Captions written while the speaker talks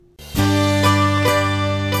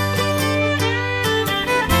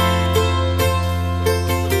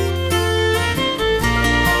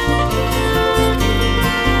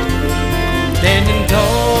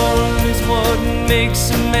makes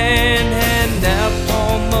a man, hand out,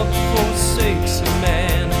 palm up, forsakes a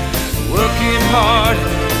man. Working hard,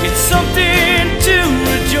 it's something to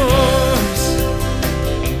rejoice.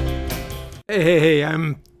 Hey,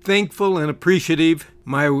 I'm thankful and appreciative.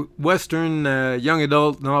 My Western young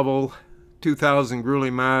adult novel, 2,000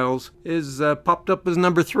 Grueling Miles, is popped up as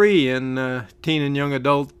number 3 in teen and young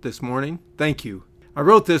adult this morning. Thank you. I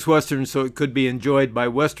wrote this Western so it could be enjoyed by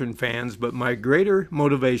Western fans, but my greater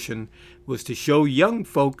motivation was to show young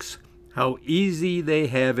folks how easy they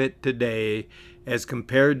have it today as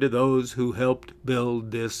compared to those who helped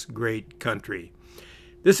build this great country.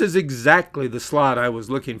 This is exactly the slot I was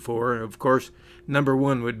looking for. Of course, number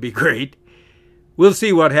 1 would be great. We'll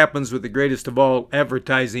see what happens with the greatest of all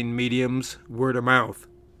advertising mediums, word of mouth.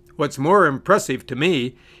 What's more impressive to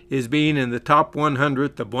me is being in the top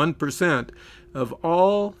 100th of 1% of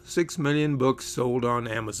all 6 million books sold on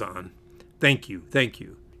Amazon. Thank you.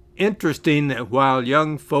 Interesting that while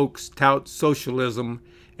young folks tout socialism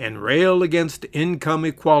and rail against income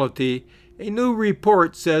equality, a new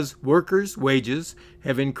report says workers' wages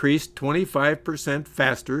have increased 25%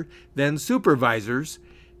 faster than supervisors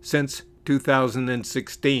since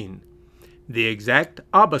 2016, the exact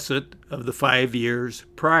opposite of the 5 years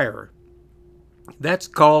prior. That's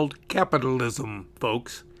called capitalism,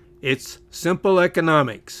 folks. It's simple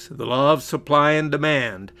economics, the law of supply and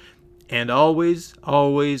demand, and always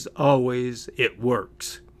it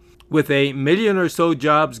works. With 1 million or so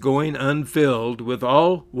jobs going unfilled, with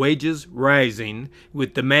all wages rising,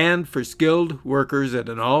 with demand for skilled workers at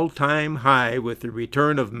an all-time high with the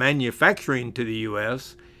return of manufacturing to the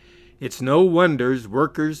U.S., it's no wonders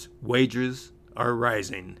workers' wages are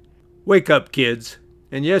rising. Wake up, kids.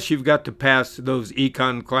 And yes, you've got to pass those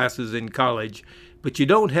econ classes in college, but you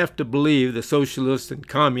don't have to believe the socialists and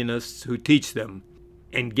communists who teach them,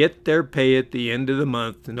 and get their pay at the end of the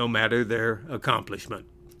month no matter their accomplishment.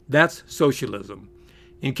 That's socialism,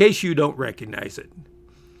 in case you don't recognize it.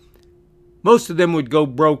 Most of them would go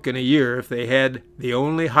broke in a year if they had the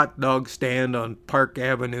only hot dog stand on Park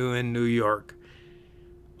Avenue in New York.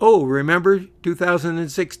 Oh, remember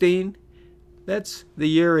 2016? That's the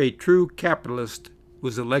year a true capitalist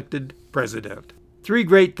was elected president. 3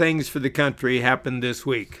 great things for the country happened this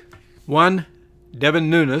week. 1,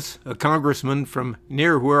 Devin Nenes, a congressman from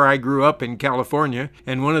near where I grew up in California,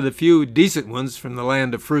 and one of the few decent ones from the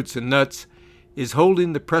land of fruits and nuts, is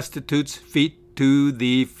holding the prostitutes' feet to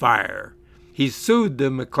the fire. He's sued the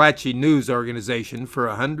McClatchy News organization for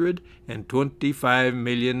 $125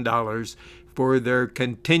 million for their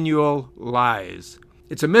continual lies.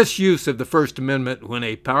 It's a misuse of the First Amendment when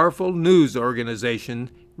a powerful news organization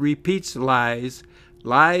repeats lies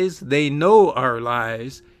they know are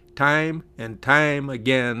lies, time and time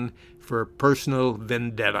again for personal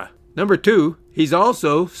vendetta. Number 2, he's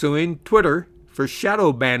also suing Twitter for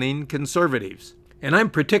shadow banning conservatives. And I'm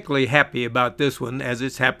particularly happy about this one as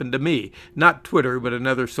it's happened to me. Not Twitter, but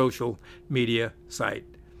another social media site.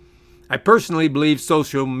 I personally believe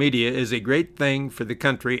social media is a great thing for the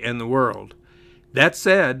country and the world. That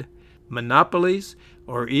said, monopolies,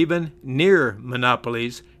 or even near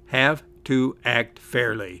monopolies, have to act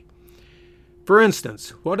fairly. For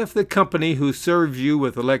instance, what if the company who serves you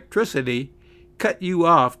with electricity cut you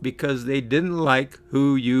off because they didn't like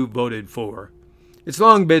who you voted for? It's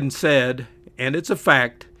long been said, and it's a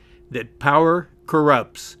fact, that power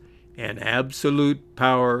corrupts, and absolute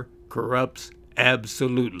power corrupts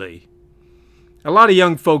absolutely. A lot of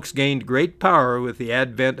young folks gained great power with the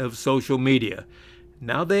advent of social media.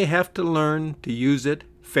 Now they have to learn to use it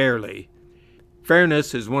fairly.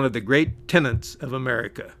 Fairness is one of the great tenets of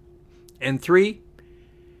America. And 3,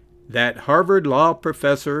 that Harvard law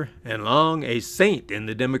professor and long a saint in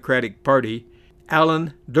the Democratic Party,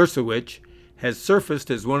 Alan Dershowitz, has surfaced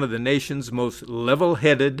as one of the nation's most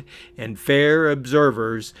level-headed and fair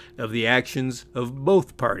observers of the actions of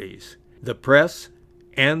both parties, the press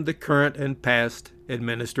and the current and past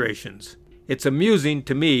administrations. It's amusing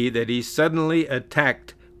to me that he's suddenly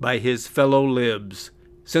attacked by his fellow libs.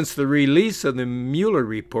 Since the release of the Mueller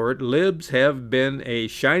report, libs have been a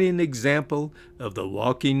shining example of the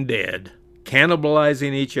walking dead.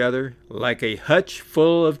 Cannibalizing each other like a hutch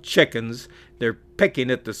full of chickens, they're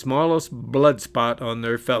pecking at the smallest blood spot on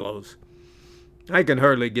their fellows. I can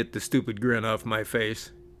hardly get the stupid grin off my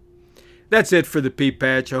face. That's it for the Pea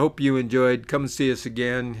Patch. I hope you enjoyed. Come see us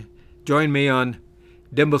again. Join me on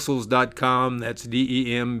Dembeciles.com. That's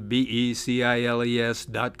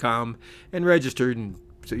DEMBECILES.com. And register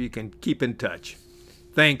so you can keep in touch.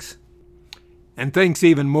 Thanks. And thanks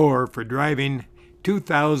even more for driving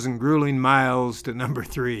 2,000 grueling miles to number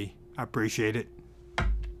 3. I appreciate it.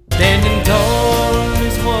 Standing tall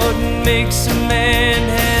is what makes a man.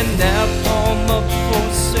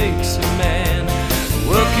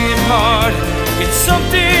 hard, it's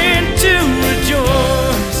something